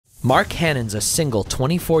Mark Hannon's a single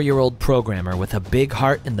 24-year-old programmer with a big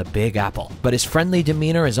heart in the Big Apple, but his friendly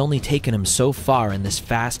demeanor has only taken him so far in this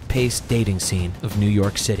fast-paced dating scene of New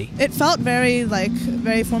York City. It felt very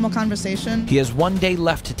formal conversation. He has one day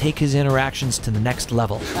left to take his interactions to the next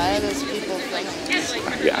level. Why are those people friendly?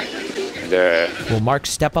 Will Mark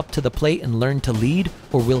step up to the plate and learn to lead,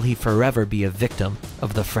 or will he forever be a victim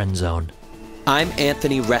of the friend zone? I'm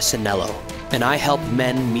Anthony Recenello, and I help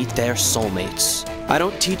men meet their soulmates. I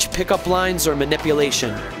don't teach pickup lines or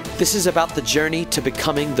manipulation. This is about the journey to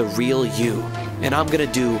becoming the real you, and I'm gonna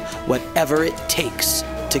do whatever it takes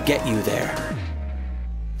to get you there.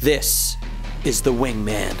 This is the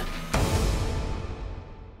Wingman.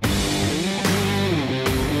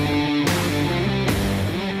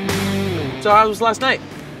 So how was last night?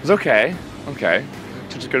 It was okay. Okay.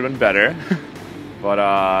 Just could have been better.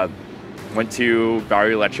 But went to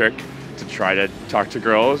Bowery Electric to try to talk to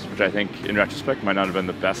girls, which I think in retrospect might not have been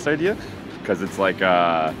the best idea, because it's like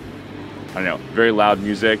I don't know, very loud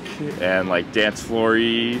music and like dance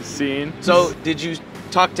floor-y scene. So did you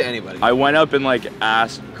talk to anybody? I went up and like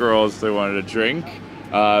asked girls if they wanted a drink.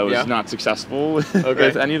 I was not successful with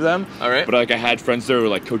any of them. All right. But like I had friends there who were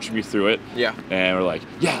like coaching me through it. Yeah. And were like,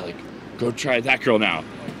 yeah, like go try that girl now.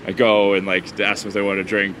 I go and like ask them if they want a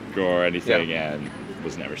drink or anything, and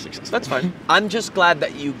was never successful. That's fine. I'm just glad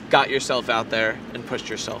that you got yourself out there and pushed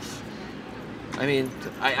yourself. I mean,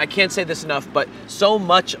 I can't say this enough, but so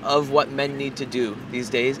much of what men need to do these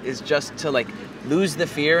days is just to like lose the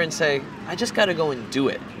fear and say, I just gotta go and do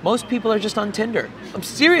it. Most people are just on Tinder. I'm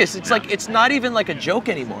serious. It's like, it's not even like a joke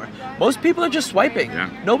anymore. Most people are just swiping.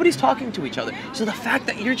 Nobody's talking to each other. So the fact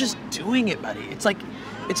that you're just doing it, buddy, it's like,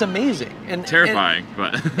 it's amazing. And terrifying,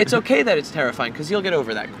 but it's okay that it's terrifying because you'll get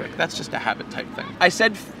over that quick. That's just a habit type thing. I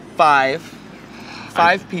said five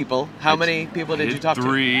people. How many people did you talk to?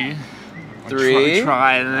 Three. Three. I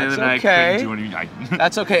tried, and That's then okay. I couldn't do anything.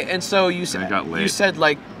 That's okay. And so you I got late. You said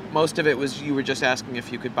like most of it was you were just asking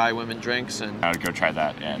if you could buy women drinks, and I would go try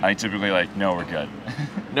that, and I typically like, no, we're good.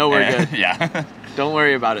 No, we're good. Yeah. Don't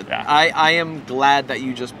worry about it. Yeah. I am glad that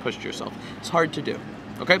you just pushed yourself. It's hard to do.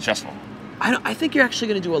 Okay. Stressful. I think you're actually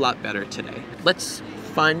going to do a lot better today. Let's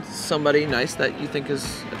find somebody nice that you think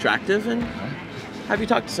is attractive and have you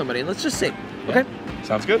talk to somebody, and let's just see. Okay?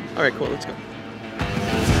 Sounds good. All right, cool. Let's go.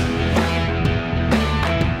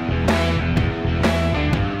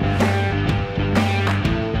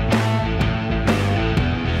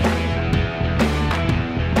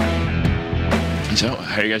 So,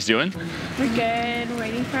 how are you guys doing? We're good. We're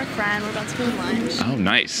waiting for a friend. We're about to go to lunch. Oh,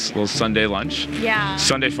 nice. A little Sunday lunch. Yeah.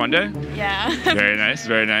 Sunday fun day? Yeah. Very nice,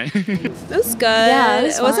 very nice. It was good. Yeah,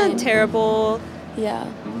 it wasn't terrible. Yeah.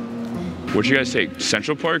 What'd you guys take?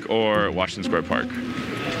 Central Park or Washington Square Park?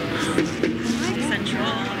 Central.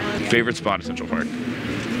 Favorite spot at Central Park?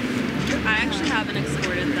 I actually haven't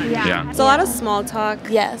explored that. Yeah. It's a lot of small talk.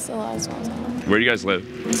 Yes, a lot of small talk. Where do you guys live?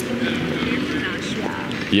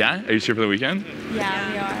 Yeah? Are you here for the weekend?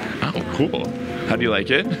 Yeah, we are. Oh, cool. How do you like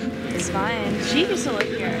it? It's fine. She used to live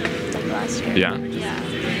here like last year. Yeah?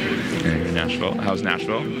 Yeah. Nashville. How's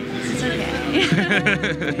Nashville? It's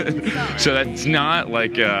okay. So that's not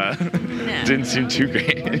like, didn't seem too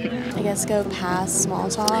great. I guess go past small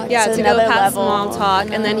talk. Yeah, to go another past level. small talk,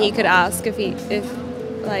 and then he could ask if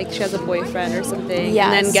like she has a boyfriend or something,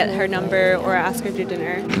 and then get her number or ask her to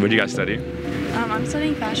dinner. What do you guys study? I'm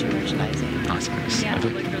studying fashion merchandising. Awesome. Yeah,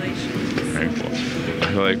 public relations. Very cool. I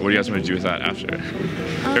feel like, what do you guys want to do with that after?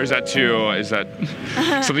 Or is that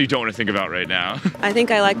something you don't want to think about right now? I think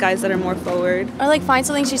I like guys that are more forward. Or like find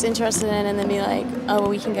something she's interested in and then be like, oh, well,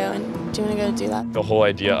 we can go, and do you want to go do that? The whole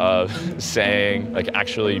idea of saying, like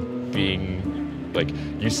actually being, like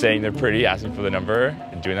you saying they're pretty, asking for the number,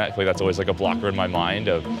 and doing that, I feel like that's always like a blocker in my mind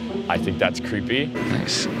of, I think that's creepy.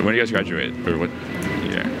 Nice. When do you guys graduate? Or what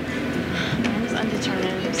year? I was undetermined.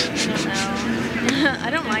 I don't know. I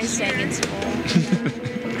don't mind staying in school.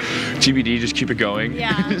 TBD, just keep it going.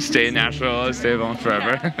 Yeah. Stay in Nashville, stay alone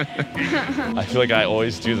forever. Yeah. I feel like I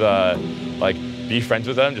always do the, like, be friends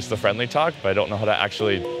with them, just the friendly talk, but I don't know how to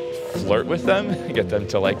actually flirt with them, get them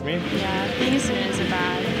to like me. Yeah, being a student isn't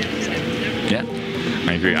bad. Yeah,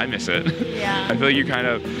 I agree. I miss it. Yeah. I feel like you kind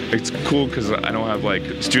of, it's cool because I don't have like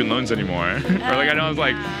student loans anymore. Or like I don't have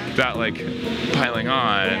like that like piling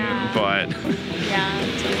on, but yeah,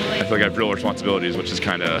 totally. I feel like I have real responsibilities, which is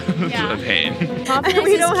kind of a pain. Confidence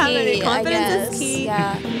We is don't have key, any. Confidence I is guess. key.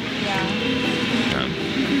 Yeah.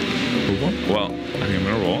 Well, I think I'm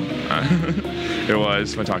gonna roll. It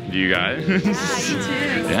was fun talking to you guys. Yeah, you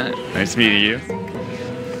too. Yeah, nice meeting you.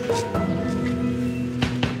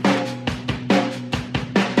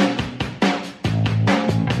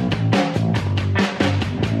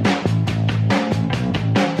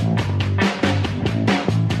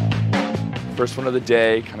 first one of the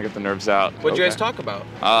day, kind of get the nerves out. What'd you guys talk about?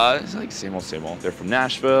 It's like same old, same old. They're from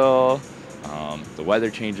Nashville. The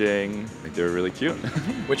weather changing. I think they were really cute.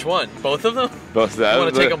 Which one? Both of them? Both of them. You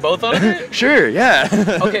want to take them both on a date? Sure, yeah.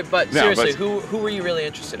 Okay, but seriously, who were you really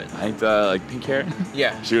interested in? I think the like pink hair.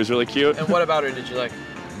 Yeah. She was really cute. And what about her did you like?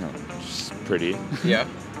 No, she's pretty. Yeah.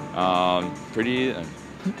 Pretty.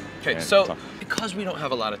 Okay, so because we don't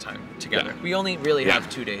have a lot of time together, we only really have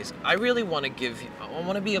 2 days. I really want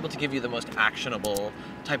to be able to give you the most actionable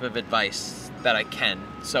type of advice that I can.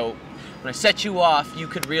 So when I set you off, you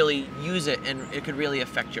could really use it and it could really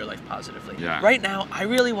affect your life positively. Yeah. Right now, I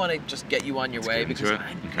really want to just get you on your way because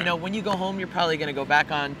you know, when you go home, you're probably going to go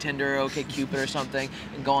back on Tinder, OkCupid or something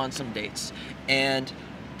and go on some dates. And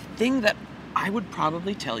the thing that I would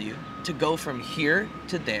probably tell you to go from here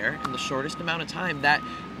to there in the shortest amount of time that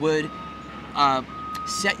would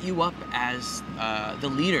set you up as the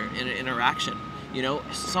leader in an interaction. You know,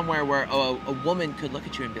 somewhere where a woman could look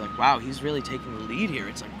at you and be like, wow, he's really taking the lead here.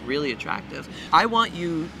 It's like really attractive. I want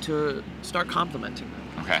you to start complimenting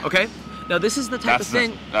them. Okay. Okay? Now this is the type of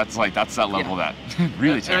thing. That's that level that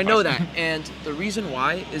really terrifies me. And I know that. And the reason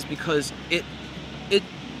why is because it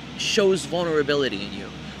shows vulnerability in you.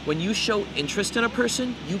 When you show interest in a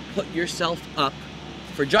person, you put yourself up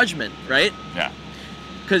for judgment, right? Yeah.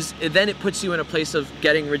 Because then it puts you in a place of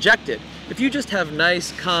getting rejected. If you just have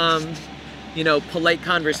nice, calm, you know, polite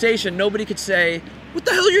conversation, nobody could say, what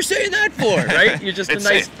the hell are you saying that for, right? You're just a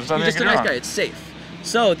nice guy. It's safe.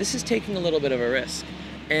 So this is taking a little bit of a risk.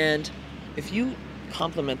 And if you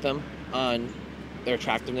compliment them on their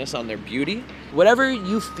attractiveness, on their beauty, whatever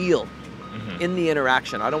you feel in the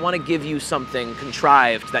interaction, I don't want to give you something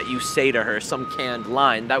contrived that you say to her, some canned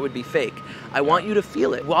line. That would be fake. I want you to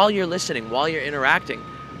feel it while you're listening, while you're interacting.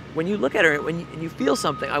 When you look at her and you feel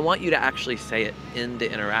something, I want you to actually say it in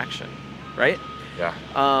the interaction. Right? Yeah.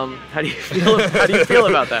 How do you feel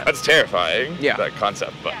about that? That's terrifying. Yeah. That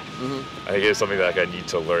concept, but I think it's something that I need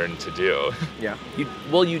to learn to do. Yeah.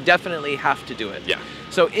 You definitely have to do it. Yeah.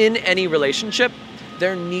 So in any relationship,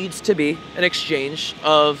 there needs to be an exchange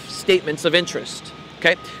of statements of interest.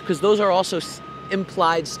 Okay? Because those are also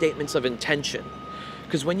implied statements of intention.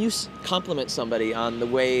 Because when you compliment somebody on the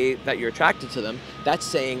way that you're attracted to them, that's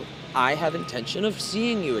saying, I have intention of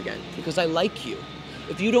seeing you again because I like you.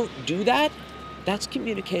 If you don't do that, that's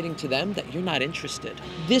communicating to them that you're not interested.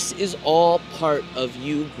 This is all part of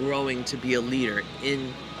you growing to be a leader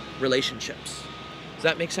in relationships. Does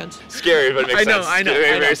that make sense? Scary, but it makes sense. I know.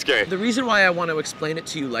 Very scary. The reason why I want to explain it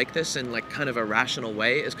to you like this in like kind of a rational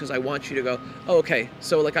way is because I want you to go, oh, okay,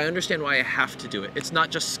 so like I understand why I have to do it. It's not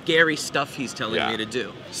just scary stuff he's telling me to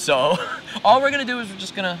do. So all we're gonna do is we're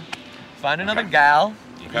just gonna find another gal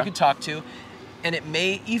you can talk to. And it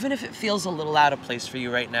may, even if it feels a little out of place for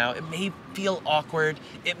you right now, it may feel awkward.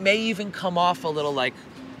 It may even come off a little like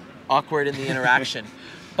awkward in the interaction.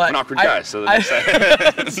 But I'm an awkward guy, so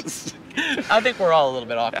that makes sense. I think we're all a little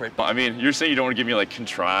bit awkward. Yeah. I mean, you're saying you don't want to give me like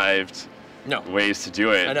contrived ways to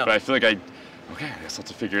do it. I know. But I feel like I guess I'll have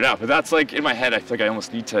to figure it out. But that's like in my head, I feel like I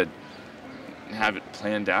almost need to have it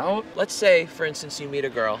planned out. Let's say, for instance, you meet a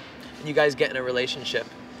girl and you guys get in a relationship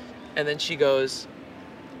and then she goes,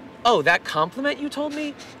 oh, that compliment you told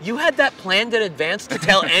me? You had that planned in advance to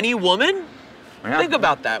tell any woman? Yeah. Think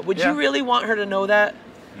about that. Would you really want her to know that?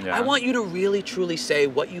 Yeah. I want you to really, truly say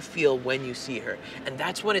what you feel when you see her. And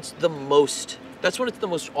that's when it's the most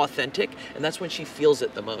authentic, and that's when she feels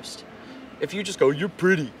it the most. If you just go, you're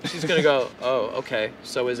pretty, she's gonna go, oh, okay,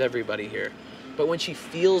 so is everybody here. But when she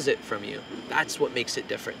feels it from you, that's what makes it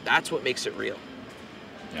different. That's what makes it real.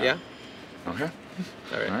 Yeah? Okay.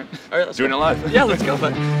 All right, let's doing go. it live. Yeah, let's go,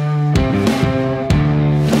 bud.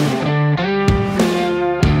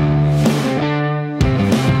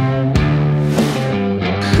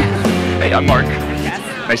 Hey, I'm Mark.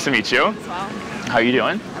 Yes. Nice to meet you. As well. How are you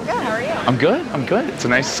doing? I'm good. How are you? I'm good. It's a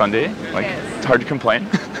nice Sunday. Like, it's hard to complain.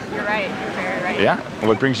 You're right. You're very right. Yeah.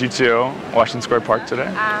 What brings you to Washington Square Park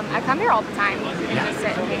today? I come here all the time and just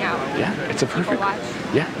sit and hang out. Yeah, it's a perfect. Watch.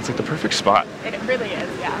 Yeah, it's like the perfect spot. It really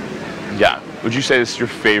is. Yeah. Yeah. Would you say this is your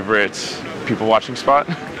favorite people watching spot?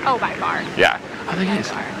 Oh, by far. Yeah. I think it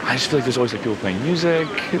is. I just feel like there's always like people playing music.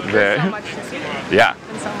 There's so much to see. Yeah.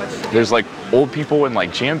 And so much to do. There's like old people in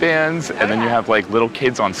like jam bands, and then you have like little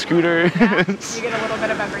kids on scooters. Yeah. You get a little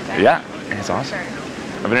bit of everything. Yeah, it's awesome. Sure.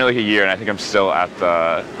 I've been here like a year, and I think I'm still at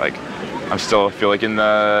the I'm still feel like in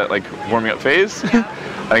the like warming up phase. Yeah.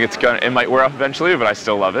 I think it might wear off eventually, but I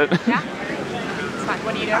still love it. Yeah. It's fun.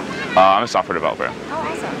 What do you do? I'm a software developer. Oh,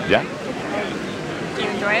 awesome. Yeah. Do you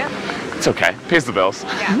enjoy it? It's okay. Pays the bills.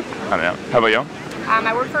 Yeah. I don't know. How about you?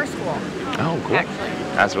 I work for a school. Oh, cool. Actually.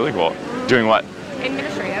 That's really cool. Doing what?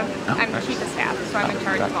 Administrative. Oh, I'm nice. chief of staff, so I'm in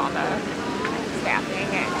charge of all the staffing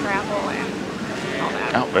and travel and all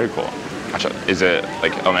that. Oh, very cool. Gotcha. Is it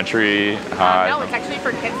like elementary, high? No, it's actually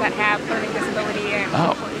for kids that have learning disability and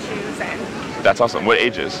social issues. And That's awesome. What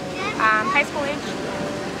ages? high school age.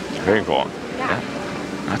 Very cool. Yeah.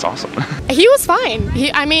 That's awesome. He was fine.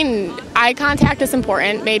 I mean, eye contact is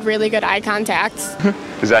important. Made really good eye contact.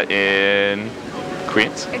 Is that in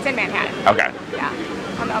Queens? It's in Manhattan. Okay. Yeah,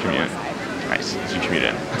 on the Upper Commute. West Side. Nice. So you commute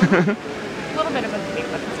in. A little bit of a commute,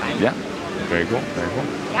 but it's fine. Yeah. Very cool. Very cool.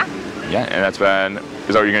 Yeah. Yeah, and that's been, is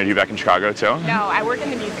that what you're going to do back in Chicago too? No, I work in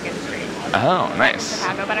the music industry. Oh, In nice.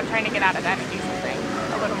 Chicago, but I'm trying to get out of that and do something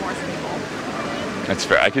a little more stable. That's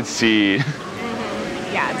fair. I could see,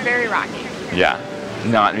 Yeah, it's very rocky. yeah,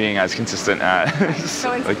 not being as consistent as,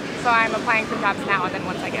 So I'm applying for jobs now, and then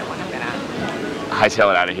once I get one, I'm gonna. hightail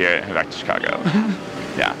it out of here and head back to Chicago.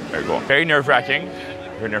 Yeah, very cool. Very nerve-wracking.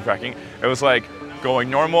 Very nerve-wracking. It was like going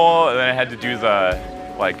normal, and then I had to do the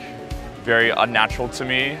like very unnatural to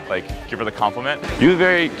me, like give her the compliment. You have a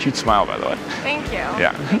very cute smile, by the way. Thank you.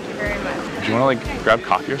 Yeah. Thank you very much. Do you want to like grab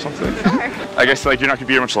coffee or something? Sure. I guess like you're not gonna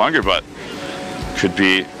be here much longer, but could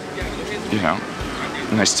be, you know,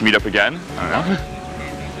 nice to meet up again. I don't know.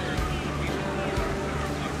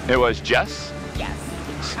 It was Jess. Yes.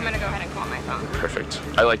 I'm gonna go ahead and call my phone. Perfect.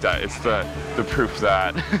 I like that. It's the proof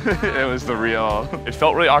that it was the real. It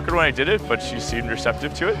felt really awkward when I did it, but she seemed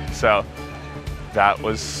receptive to it. So that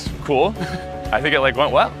was cool. I think it like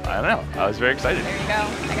went well. I don't know. I was very excited. There you go.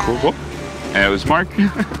 I got Cool, it. cool. And it was Mark.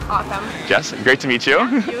 Awesome. Jess, great to meet you.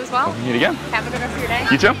 Yeah, you as well. Hope we meet again. Have a good rest of your day.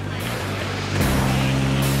 You too.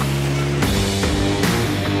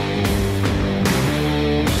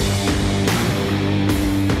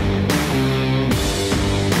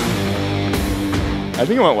 I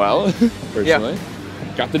think it went well, personally.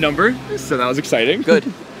 Yeah. Got the number, so that was exciting. Good.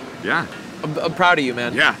 Yeah. I'm proud of you,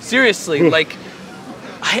 man. Yeah. Seriously, like,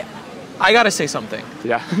 I gotta say something.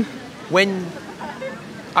 Yeah. When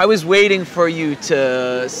I was waiting for you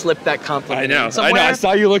to slip that compliment I know. in somewhere, I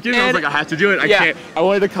saw you looking, and I was like, I have to do it. I can't. I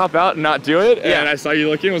wanted to cop out and not do it, and I saw you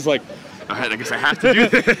looking, and was like, I guess I have to do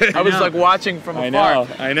it. I was like watching from afar.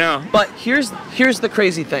 I know. But here's the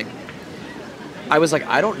crazy thing. I was like,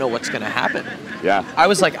 I don't know what's gonna happen. Yeah. I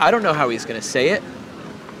was like, I don't know how he's gonna say it.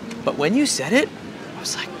 But when you said it, I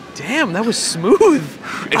was like, damn, that was smooth.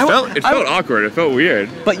 It felt awkward. It felt weird.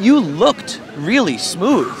 But you looked really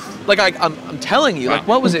smooth. Like I'm telling you, like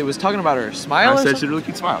what was it? It was talking about her smile. I said she had a really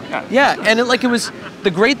cute smile. Yeah. Yeah, and it was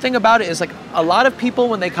the great thing about it is like a lot of people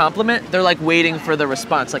when they compliment, they're like waiting for the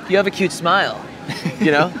response. Like, you have a cute smile.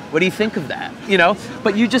 You know, what do you think of that? You know,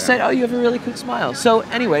 but you just said, oh, you have a really cute smile. So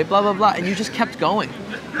anyway, blah blah blah, and you just kept going,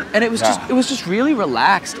 and it was just really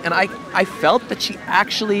relaxed, and I felt that she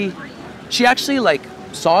actually like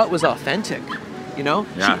saw it was authentic. You know,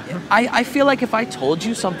 I feel like if I told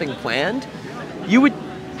you something planned, you would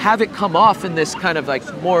have it come off in this kind of like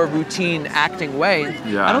more routine acting way.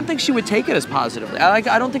 Yeah. I don't think she would take it as positively.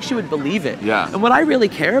 I don't think she would believe it. Yeah. And what I really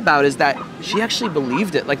care about is that she actually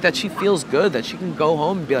believed it, like that she feels good, that she can go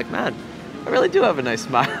home and be like, man, I really do have a nice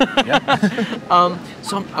smile. Yeah.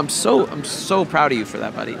 So I'm so proud of you for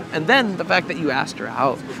that, buddy. And then the fact that you asked her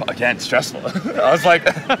out. Again, stressful. I was like,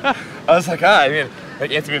 I mean, like,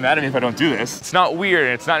 you have to be mad at me if I don't do this. It's not weird,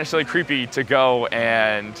 and it's not necessarily creepy to go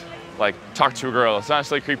and like talk to a girl. It's not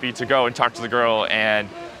necessarily creepy to go and talk to the girl and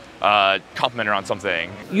compliment her on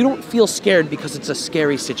something. You don't feel scared because it's a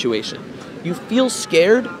scary situation. You feel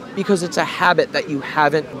scared because it's a habit that you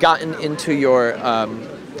haven't gotten into your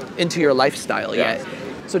lifestyle yet.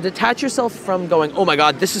 So detach yourself from going, oh my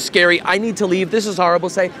God, this is scary, I need to leave, this is horrible.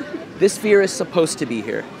 Say, this fear is supposed to be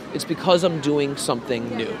here. It's because I'm doing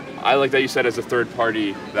something new. I like that you said as a third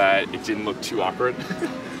party that it didn't look too awkward.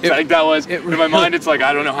 I think that was, in my mind, it's like,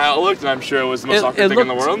 I don't know how it looked, and I'm sure it was the most awkward thing in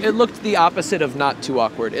the world. It looked the opposite of not too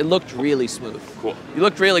awkward. It looked really smooth. Cool. You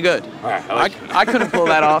looked really good. All right, I couldn't pull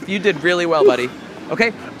that off. You did really well, buddy.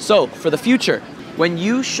 Okay, so for the future, when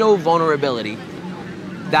you show vulnerability,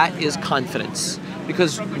 that is confidence.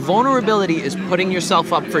 Because vulnerability is putting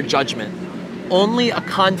yourself up for judgment. Only a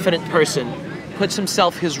confident person puts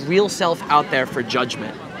his real self out there for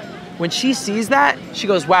judgment. When she sees that, she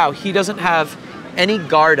goes, wow, he doesn't have any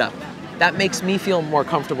guard up. That makes me feel more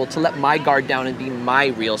comfortable to let my guard down and be my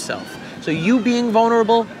real self. So you being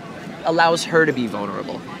vulnerable allows her to be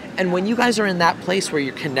vulnerable. And when you guys are in that place where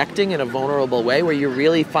you're connecting in a vulnerable way, where you're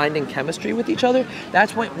really finding chemistry with each other,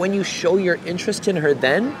 that's when you show your interest in her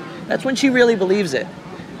then, that's when she really believes it.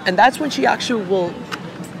 And that's when she actually will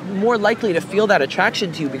more likely to feel that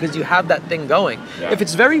attraction to you because you have that thing going. Yeah. If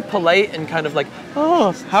it's very polite and kind of like,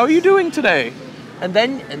 oh, how are you doing today? and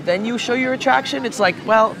then you show your attraction, it's like,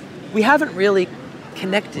 well, we haven't really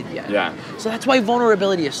connected yet. Yeah. So that's why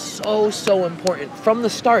vulnerability is so important from the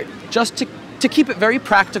start, just to keep it very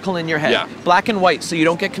practical in your head. Yeah. Black and white, so you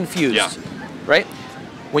don't get confused. Yeah. Right?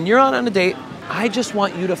 When you're on a date, I just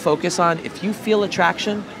want you to focus on, if you feel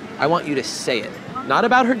attraction, I want you to say it. Not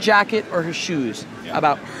about her jacket or her shoes,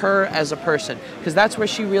 about her as a person. Because that's where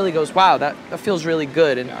she really goes, wow, that feels really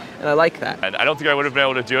good, and I like that. And I don't think I would have been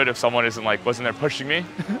able to do it if someone wasn't there pushing me.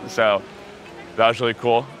 So that was really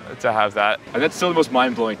cool to have that. And that's still the most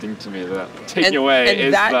mind-blowing thing to me, that taking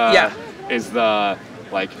is the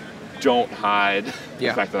like, don't hide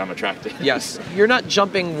the fact that I'm attracted. Yes, you're not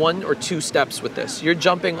jumping 1 or 2 steps with this. You're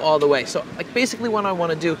jumping all the way. So like basically what I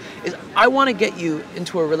want to do is I want to get you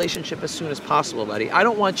into a relationship as soon as possible, buddy. I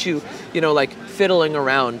don't want you, like fiddling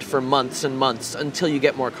around for months and months until you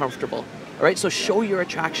get more comfortable. All right, so show your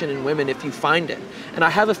attraction in women if you find it. And I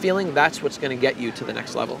have a feeling that's what's going to get you to the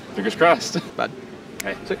next level. Fingers crossed. Bud.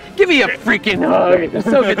 Hey. So give me a freaking hug. It's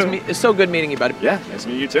so good to meet. It's so good meeting you, buddy. Yeah, nice to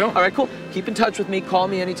meet you too. All right, cool. Keep in touch with me. Call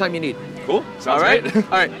me anytime you need. Cool. Sounds great. great. All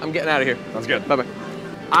right, I'm getting out of here. Sounds good. Bye-bye.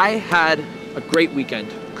 I had a great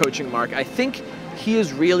weekend coaching Mark. I think he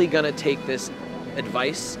is really going to take this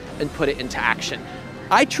advice and put it into action.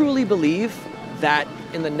 I truly believe that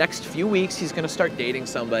in the next few weeks, he's gonna start dating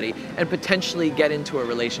somebody and potentially get into a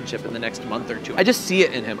relationship in the next month or 2. I just see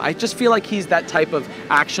it in him. I just feel like he's that type of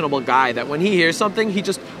actionable guy that when he hears something, he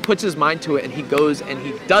just puts his mind to it and he goes and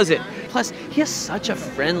he does it. Plus, he has such a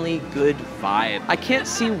friendly, good vibe. I can't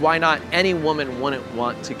see why not any woman wouldn't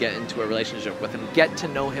want to get into a relationship with him, get to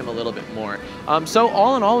know him a little bit more. So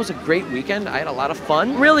all in all, it was a great weekend. I had a lot of fun.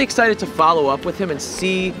 I'm really excited to follow up with him and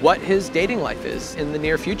see what his dating life is in the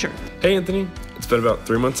near future. Hey, Anthony. It's been about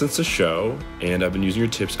 3 months since the show, and I've been using your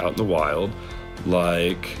tips out in the wild,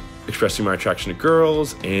 like expressing my attraction to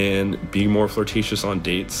girls and being more flirtatious on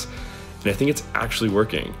dates. And I think it's actually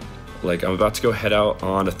working. Like, I'm about to go head out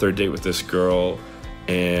on a 3rd date with this girl,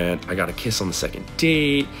 and I got a kiss on the 2nd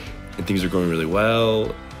date, and things are going really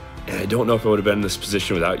well. And I don't know if I would have been in this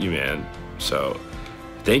position without you, man. So,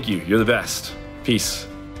 thank you. You're the best. Peace.